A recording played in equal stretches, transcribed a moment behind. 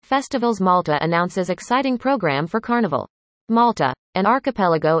Festivals Malta announces exciting program for Carnival. Malta, an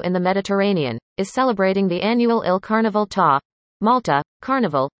archipelago in the Mediterranean, is celebrating the annual Il Carnival ta Malta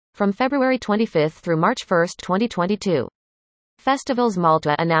Carnival from February 25 through March 1, 2022. Festivals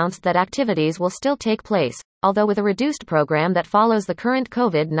Malta announced that activities will still take place, although with a reduced program that follows the current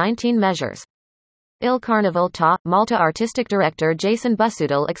COVID-19 measures. Il Carnival ta Malta Artistic Director Jason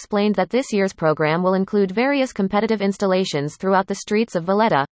Busuttil explained that this year's program will include various competitive installations throughout the streets of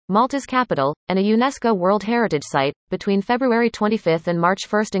Valletta, Malta's capital, and a UNESCO World Heritage Site, between February 25 and March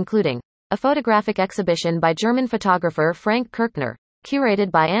 1, including a photographic exhibition by German photographer Frank Kirchner, curated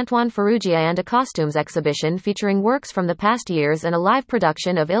by Antoine Ferrugia, and a costumes exhibition featuring works from the past years, and a live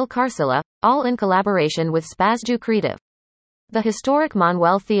production of Il Carcilla, all in collaboration with Spazio Creative. The historic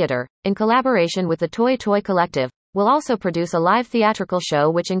Manuel Theatre, in collaboration with the Toy Toy Collective, will also produce a live theatrical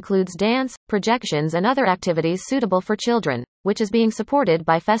show which includes dance, projections and other activities suitable for children, which is being supported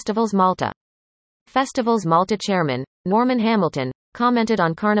by Festivals Malta. Festivals Malta Chairman, Norman Hamilton, commented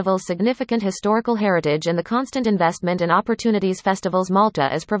on Carnival's significant historical heritage and the constant investment and opportunities Festivals Malta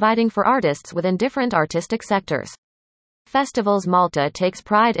is providing for artists within different artistic sectors. Festivals Malta takes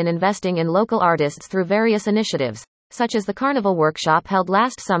pride in investing in local artists through various initiatives, such as the Carnival Workshop held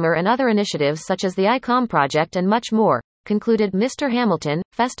last summer and other initiatives such as the ICOM project and much more, concluded Mr. Hamilton,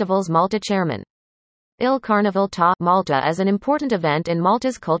 Festivals Malta chairman. Il Carnival ta Malta is an important event in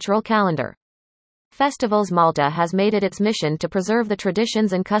Malta's cultural calendar. Festivals Malta has made it its mission to preserve the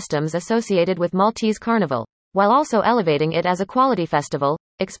traditions and customs associated with Maltese Carnival, while also elevating it as a quality festival,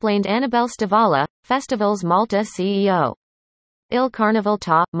 explained Annabelle Stavala, Festivals Malta CEO. Il Carnival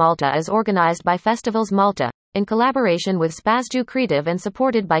ta Malta is organized by Festivals Malta, in collaboration with Spazio Creative and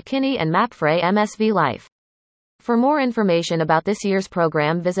supported by Kinney and Mapfre MSV Life. For more information about this year's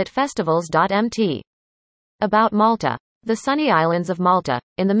program, visit festivals.mt. About Malta. The sunny islands of Malta,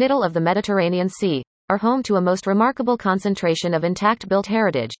 in the middle of the Mediterranean Sea, are home to a most remarkable concentration of intact built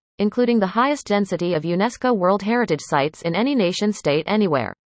heritage, including the highest density of UNESCO World Heritage Sites in any nation-state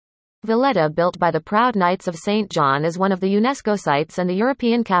anywhere. Valletta, built by the proud Knights of St. John, is one of the UNESCO sites and the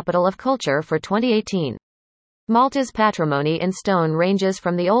European Capital of Culture for 2018. Malta's patrimony in stone ranges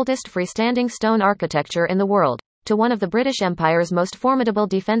from the oldest freestanding stone architecture in the world, to one of the British Empire's most formidable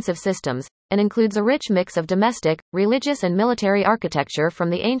defensive systems, and includes a rich mix of domestic, religious and military architecture from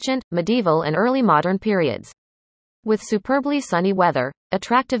the ancient, medieval and early modern periods. With superbly sunny weather,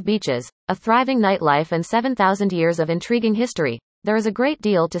 attractive beaches, a thriving nightlife and 7,000 years of intriguing history, there is a great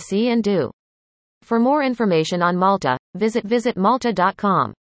deal to see and do. For more information on Malta, visit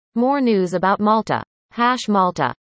visitmalta.com. More news about Malta. #Malta